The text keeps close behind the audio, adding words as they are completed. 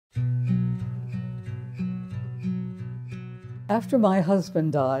After my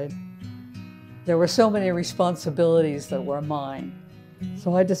husband died, there were so many responsibilities that were mine.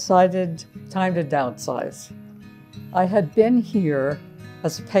 So I decided time to downsize. I had been here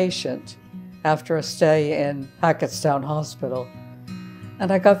as a patient after a stay in Hackettstown Hospital,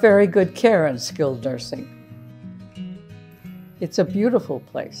 and I got very good care in skilled nursing. It's a beautiful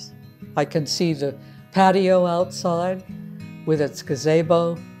place. I can see the patio outside with its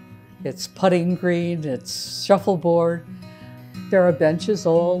gazebo, its putting green, its shuffleboard. There are benches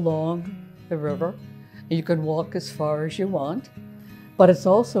all along the river. You can walk as far as you want, but it's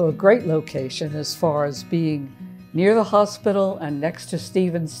also a great location as far as being near the hospital and next to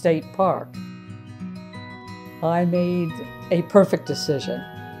Stevens State Park. I made a perfect decision.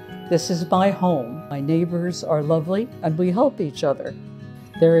 This is my home. My neighbors are lovely and we help each other.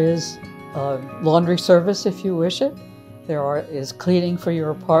 There is a laundry service if you wish it. There is cleaning for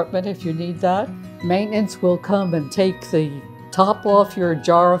your apartment if you need that. Maintenance will come and take the top off your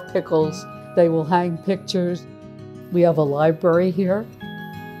jar of pickles. They will hang pictures. We have a library here.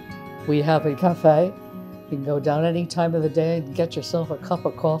 We have a cafe. You can go down any time of the day and get yourself a cup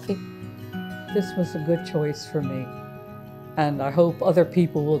of coffee. This was a good choice for me. And I hope other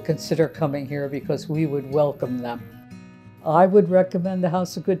people will consider coming here because we would welcome them. I would recommend the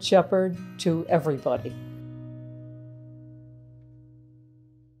House of Good Shepherd to everybody.